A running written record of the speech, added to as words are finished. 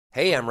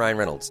Hey, I'm Ryan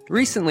Reynolds.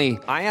 Recently,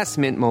 I asked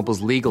Mint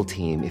Mobile's legal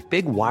team if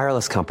big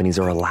wireless companies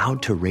are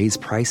allowed to raise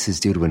prices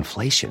due to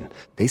inflation.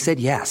 They said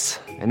yes.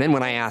 And then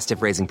when I asked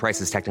if raising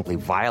prices technically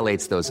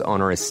violates those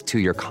onerous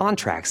two-year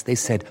contracts, they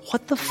said,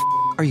 "What the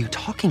are you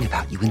talking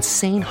about, you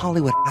insane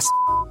Hollywood ass?"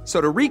 So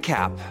to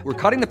recap, we're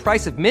cutting the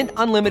price of Mint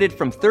Unlimited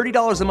from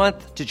 $30 a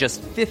month to just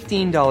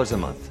 $15 a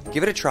month.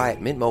 Give it a try at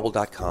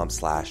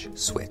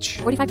mintmobile.com/switch.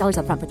 $45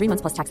 up front for 3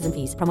 months plus taxes and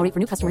fees. Promo rate for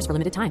new customers for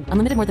limited time.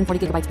 Unlimited more than 40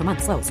 gigabytes per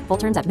month. Slows full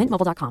terms at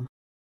mintmobile.com.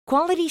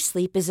 Quality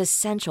sleep is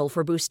essential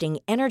for boosting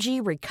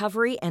energy,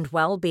 recovery, and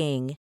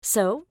well-being.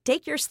 So,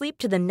 take your sleep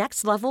to the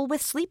next level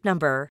with Sleep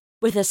Number.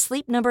 With a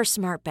Sleep Number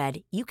smart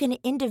bed, you can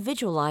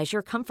individualize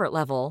your comfort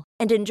level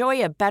and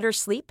enjoy a better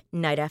sleep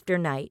night after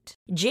night.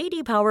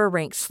 JD Power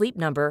ranks Sleep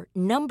Number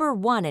number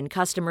 1 in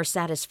customer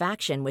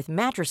satisfaction with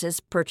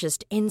mattresses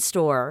purchased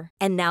in-store.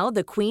 And now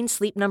the Queen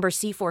Sleep Number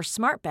C4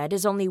 smart bed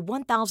is only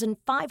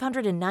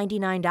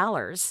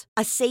 $1,599,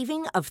 a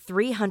saving of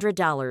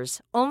 $300,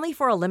 only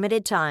for a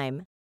limited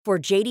time. For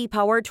JD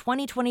Power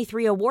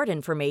 2023 award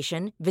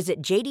information,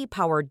 visit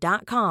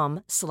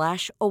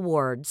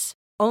jdpower.com/awards.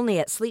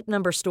 Only at Sleep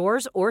Number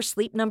stores or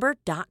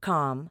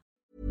sleepnumber.com.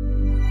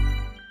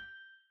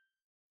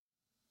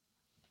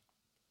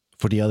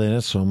 For de av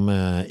dere som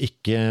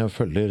ikke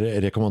følger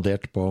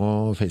rekommandert på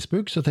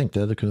Facebook, så tenkte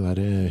jeg det kunne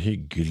være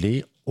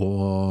hyggelig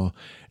å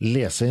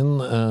lese inn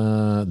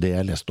det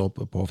jeg leste opp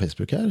på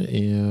Facebook her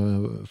i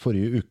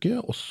forrige uke,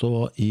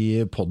 også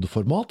i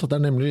poddformat. Det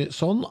nemlig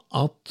sånn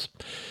at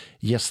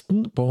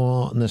gjesten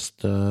på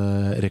neste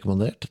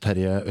rekommandert,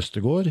 Terje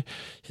Østergaard,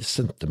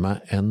 sendte meg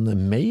en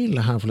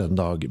mail her forleden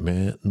dag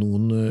med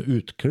noen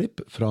utklipp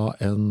fra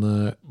en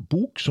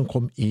bok som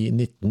kom i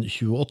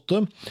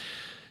 1928,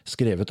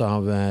 skrevet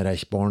av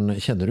Reichborn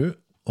Kjennerud,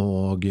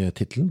 og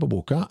titelen på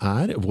boka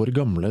Vår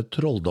gamle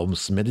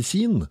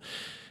trolldomsmedisin,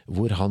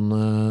 hvor han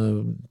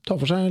tar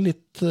for seg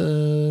litt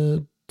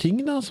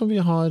ting da, som vi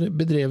har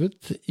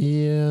bedrevet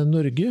i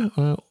Norge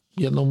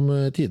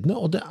gjennom tidene,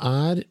 og det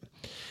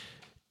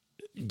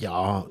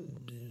ja,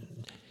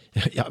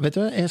 vet du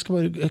hva, jeg skal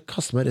bare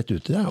kaste meg rett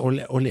ut i det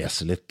og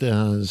lese litt,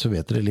 så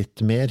vet dere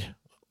litt mer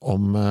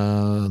om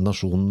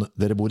nasjonen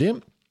dere bor i.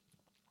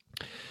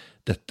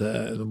 Dette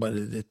er bare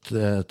et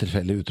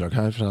tilfeldig utdrag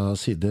her fra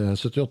side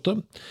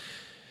 78.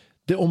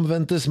 Det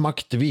omvendtes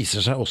makt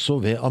viser seg også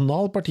ved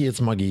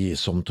analpartiets magi,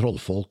 som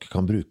trollfolk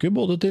kan bruke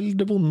både til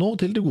det vonde og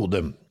til det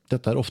gode.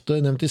 Dette er ofte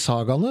nevnt i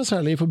sagaene,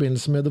 særlig i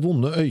forbindelse med det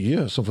vonde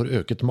øyet som får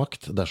øket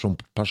makt dersom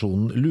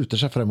personen luter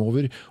seg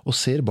fremover og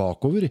ser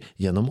bakover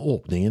gjennom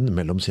åpningen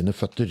mellom sine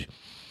føtter.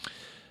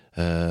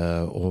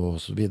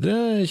 Og så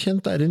videre.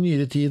 Kjent i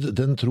nyere tid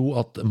den tro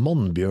at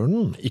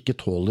mannbjørnen ikke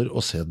tåler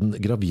å se den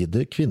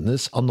gravide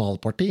kvinnes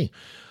analparti.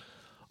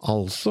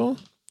 Altså,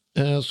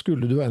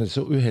 skulle du være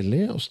så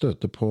uheldig å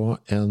støte på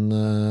en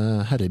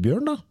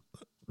herrebjørn da,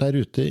 der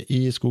ute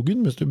i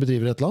skogen, mens du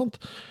bedriver et eller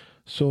annet,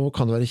 så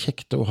kan det være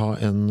kjekt å ha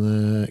en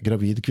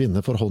gravid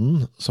kvinne for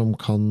hånden som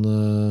kan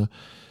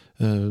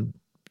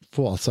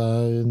få av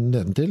seg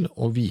nedentil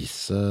og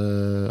vise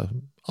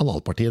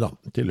analpartiet da,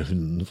 til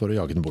hunden for å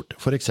jage den bort.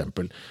 For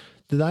eksempel,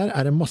 det der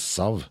det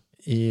masse av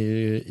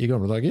i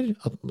gamle dager,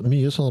 at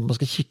mye sånn at man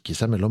skal kikke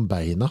seg mellom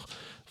beina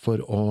for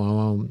å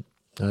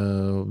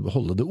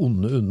holde det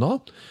onde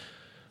unna.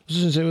 Så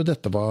synes jeg jo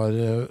dette var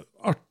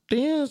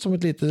artig, som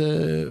et lite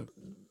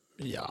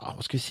hva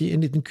skal vi si,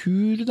 en liten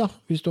kur da,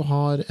 hvis du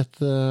har et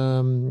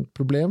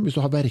problem, hvis du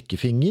har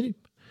verkefinger,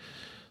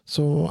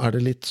 så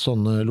det litt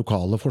sånne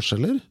lokale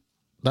forskjeller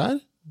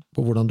der,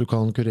 på hvordan du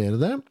kan kurere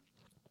det.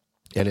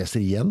 Jeg leser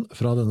igjen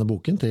fra denne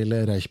boken til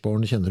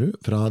Reichborn Kjennerud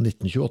fra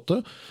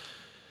 1928.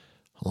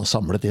 Han har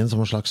samlet inn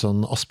som en slags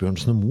sånn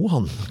Asbjørnsen og Moe,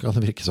 han kan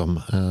det virke som,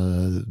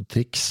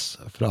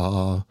 triks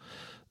fra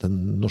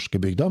den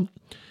norske bygda.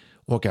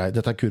 Ok,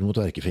 dette kur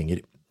mot verkefinger.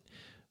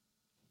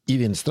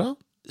 I Vinstra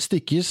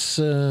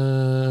stikkes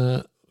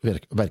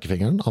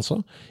verkefingeren,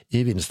 altså.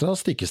 I Vinstra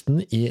stikkes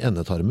den i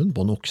endetarmen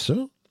på en okse,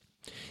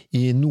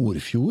 i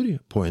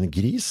Nordfjord på en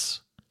gris,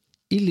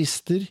 i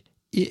Lister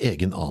i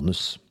egen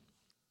anus.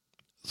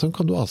 Sånn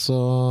kan du altså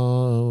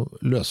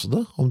løse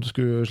det, om du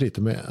skulle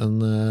slite med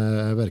en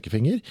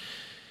verkefinger.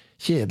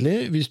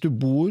 Kjedelig hvis du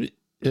bor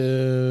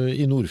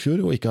i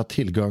Nordfjord og ikke har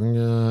tilgang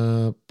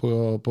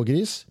på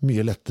gris.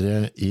 Mye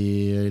lettere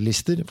i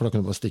Lister, for da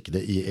kan du bare stikke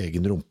det i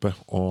egen rumpe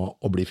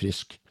og bli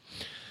frisk.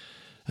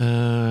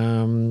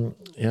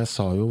 Jeg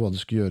sa jo hva du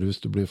skulle gjøre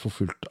hvis du blir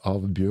forfulgt av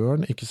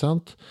bjørn, ikke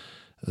sant?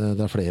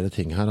 Det flere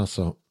ting her,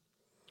 altså.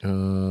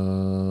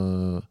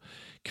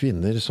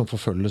 Kvinner som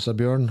forfølges av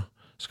bjørn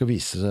skal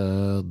vise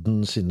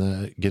den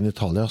sine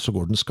genitalia, så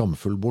går den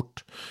skamfull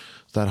bort.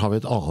 Der har vi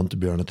et annet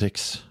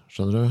bjørnetriks,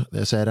 skjønner du?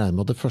 Så jeg regner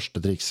med at det første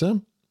trikset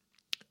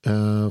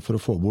for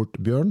å få bort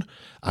bjørn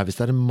hvis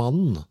det en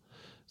mann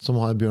som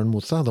har bjørn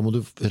mot seg, da må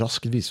du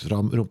raskt vise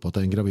fram rumpa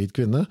til en gravid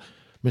kvinne.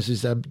 Men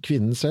hvis det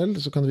kvinnen selv,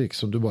 så kan det virke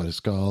som du bare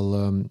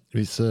skal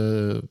vise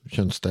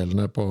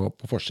kjønnsdelene på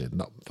forsiden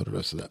da, for å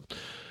løse det.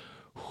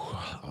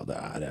 Ja,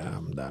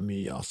 det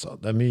mye, altså.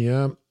 Det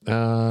mye.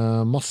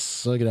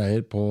 Masse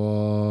greier på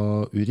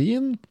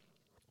urin.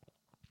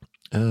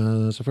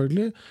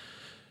 selvfølgelig.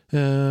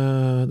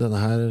 Denne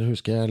her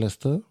husker jeg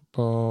leste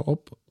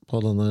opp på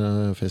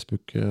denne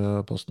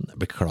Facebook-posten. Jeg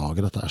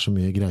beklager at det så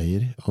mye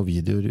greier og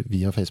videoer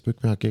via Facebook,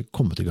 men jeg har ikke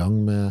kommet i gang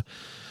med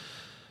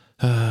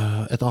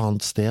et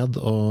annet sted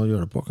å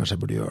gjøre det på. Kanskje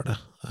jeg burde gjøre det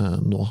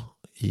nå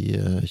i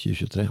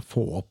 2023.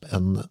 Få opp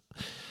en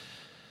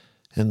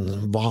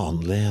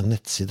vanlig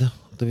nettside.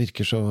 Det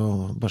virker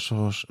bare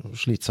så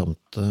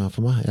slitsomt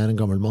for meg. Jeg en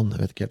gammel mann,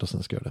 jeg vet ikke helt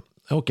hvordan jeg skal gjøre det.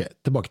 Ok,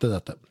 tilbake til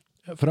dette.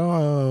 Fra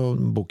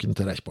boken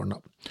til Reichborn da.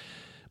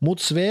 Mot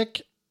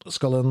svek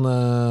skal en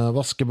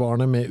vaske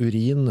barnet med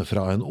urin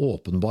fra en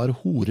åpenbar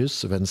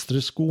hores venstre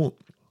sko.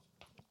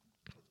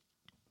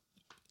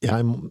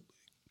 Jeg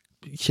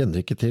kjenner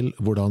ikke til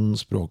hvordan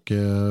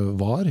språket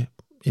var i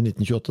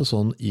 1928,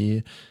 sånn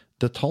i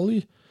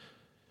detalj,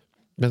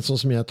 men sånn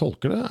som jeg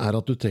tolker det,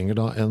 at du trenger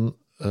da en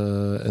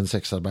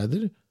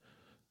sexarbeider,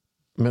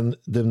 men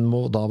den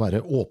må da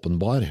være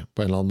åpenbar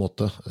på en eller annen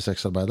måte,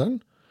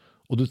 sexarbeideren,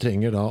 og du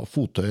trenger da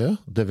fottøyet,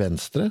 det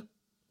venstre,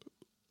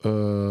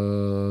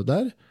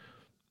 der.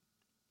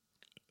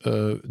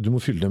 Du må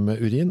fylle det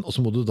med urin, og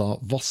så må du da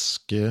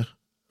vaske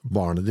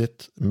barnet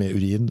ditt med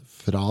urin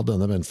fra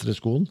denne venstre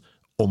skoen,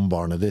 om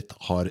barnet ditt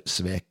har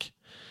svek.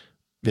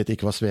 Vet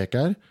ikke hva svek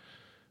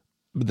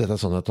Dette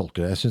sånn jeg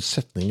tolker det. Jeg synes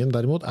setningen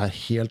derimot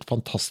helt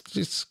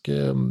fantastisk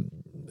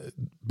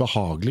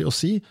behagelig å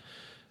si,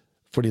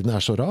 fordi den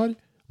så rar.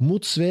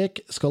 Mot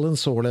svek skal en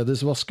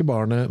således vaske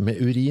barnet med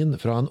urin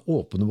fra en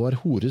åpenbar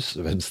hores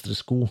venstre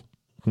sko.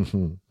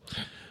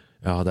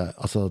 Ja, det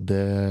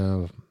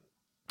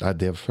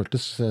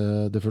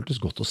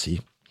føltes godt å si.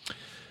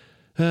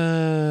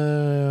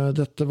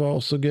 Dette var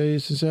også gøy,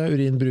 synes jeg.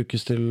 Urin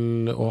brukes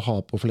til å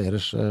ha på flere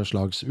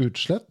slags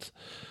utslett.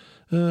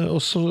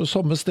 Og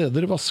somme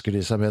steder vasker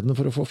de seg med den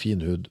for å få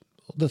fin hud.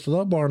 Dette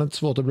da,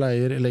 barnets våte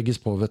bleier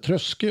legges på ved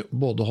trøske,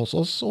 både hos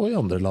oss og i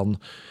andre land.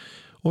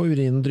 Og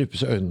urinen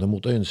dryppes i øynene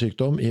mot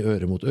øyensykdom, i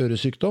øret mot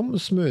øresykdom,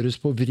 smøres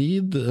på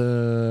vrid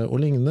og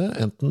lignende,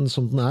 enten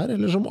som den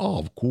eller som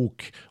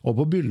avkok, og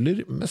på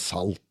byller med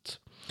salt.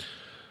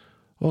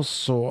 Og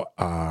så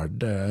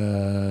det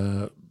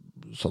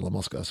sånn at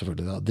man skal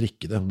selvfølgelig da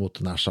drikke det mot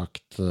nær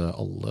sagt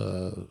alle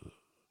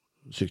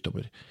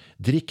sykdommer.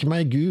 Drikk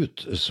meg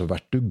Gud, så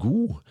vært du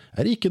god,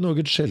 ikke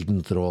noe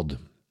sjeldent råd.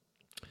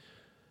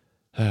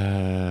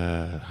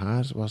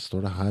 Hva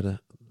står det her?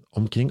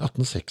 Omkring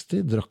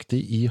 1860 drakk de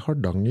i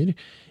Hardanger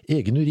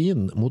egen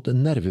urin mot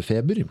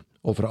nervefeber,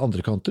 og fra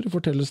andre kanter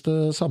fortelles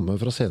det samme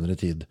fra senere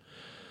tid.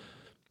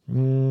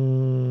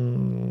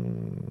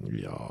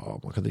 Ja,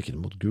 man kan drikke det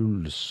mot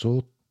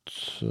gulsott,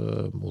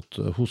 mot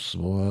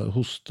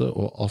hoste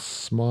og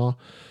astma,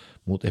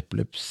 mot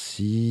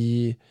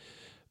epilepsi.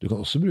 Du kan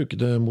også bruke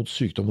det mot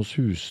sykdom hos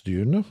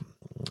husdyrene.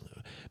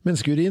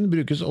 Menneskeurin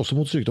brukes også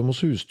mot sykdom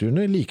hos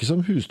husdyrene, like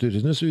som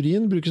husdyrenes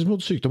urin brukes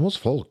mot sykdom hos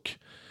folk.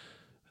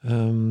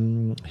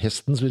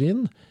 Hestens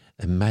urin,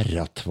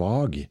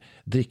 merratvag,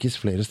 drikkes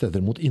flere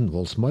steder mot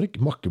innvollsmark,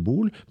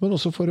 makkebol, men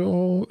også for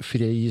å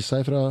fregi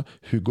seg fra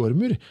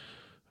huggormer.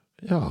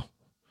 Ja,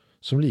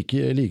 som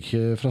like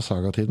fra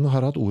sagatiden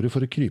har hatt ordet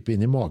for å krype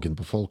inn i magen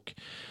på folk.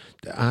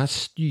 Det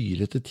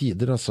styrete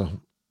tider, altså,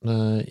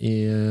 i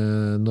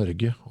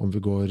Norge, om vi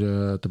går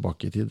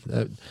tilbake i tid.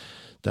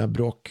 Det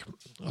bråk.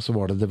 Altså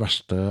var det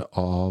verste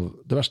av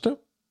det verste,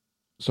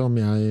 som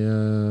jeg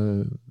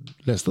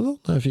leste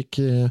da jeg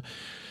fikk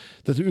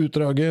dette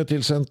utdraget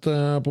tilsendt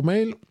på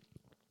mail,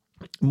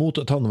 mot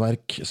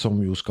tannverk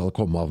som jo skal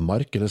komme av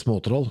mark eller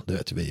småtroll, det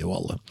vet vi jo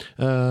alle.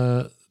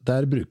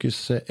 Der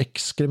brukes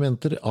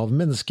ekskrementer av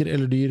mennesker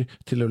eller dyr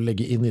til å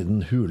legge inn i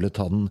den hule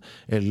tannen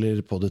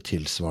eller på det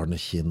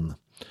tilsvarende kinn.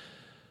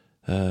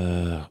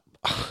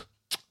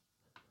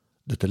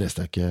 Dette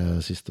leste jeg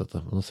ikke sist,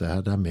 men nå ser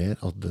jeg det mer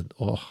at det,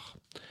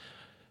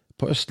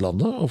 På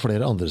Østlandet og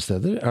flere andre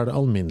steder det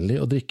alminnelig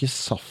å drikke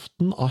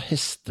saften av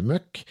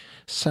hestemøkk,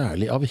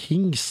 særlig av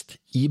hingst,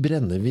 i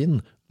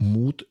brennevin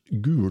mot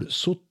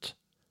gulsott.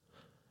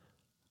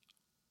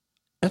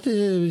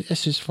 Jeg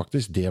synes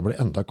faktisk det ble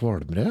enda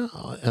kvalmere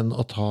enn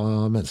å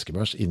ta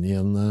menneskebærs inn i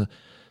en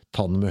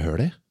tann med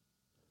høl i.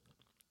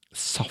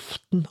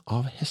 Saften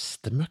av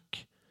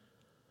hestemøkk.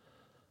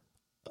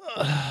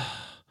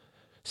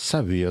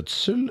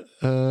 Sauegjødsel,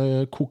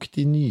 kokt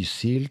i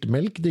nysilt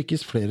melk,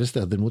 drikkes flere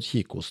steder mot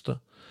kikoste.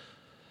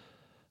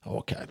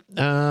 Ok.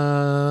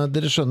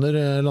 Dere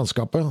skjønner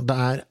landskapet.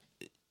 Det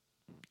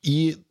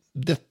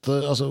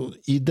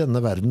i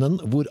denne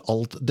verdenen hvor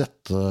alt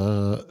dette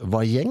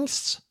var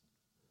gjengs,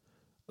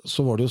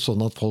 så var det jo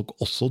sånn at folk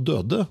også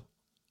døde.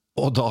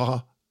 Og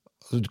da,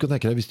 du kan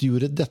tenke deg, hvis de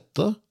gjorde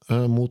dette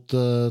mot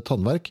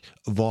tannverk,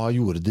 hva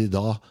gjorde de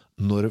da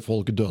når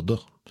folk døde?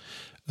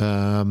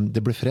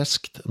 Det blir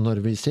freskt når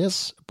vi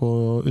ses på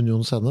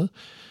Union Scene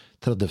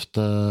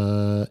 30.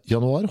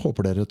 januar.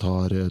 Håper dere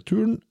tar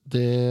turen.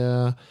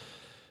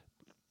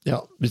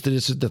 Hvis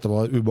dere synes dette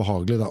var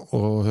ubehagelig da,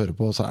 å høre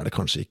på, så det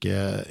kanskje ikke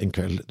en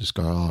kveld du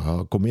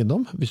skal komme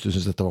innom. Hvis du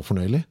synes dette var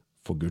fornøyelig,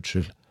 for Guds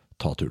skyld,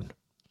 ta turen.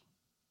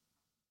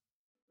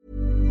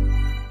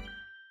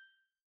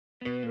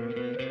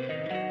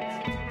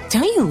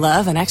 Don't you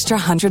love an extra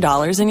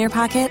 $100 in your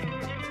pocket?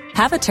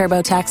 Have a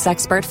TurboTax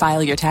expert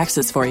file your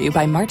taxes for you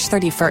by March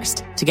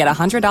 31st to get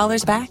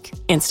 $100 back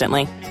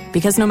instantly.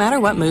 Because no matter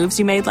what moves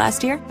you made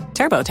last year,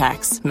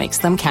 TurboTax makes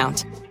them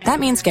count.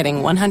 That means getting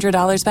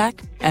 $100 back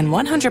and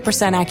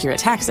 100% accurate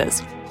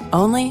taxes,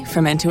 only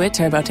from Intuit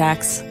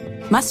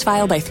TurboTax. Must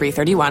file by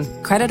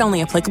 3/31. Credit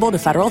only applicable to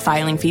federal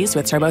filing fees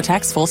with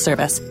TurboTax full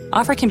service.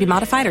 Offer can be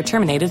modified or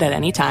terminated at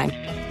any time.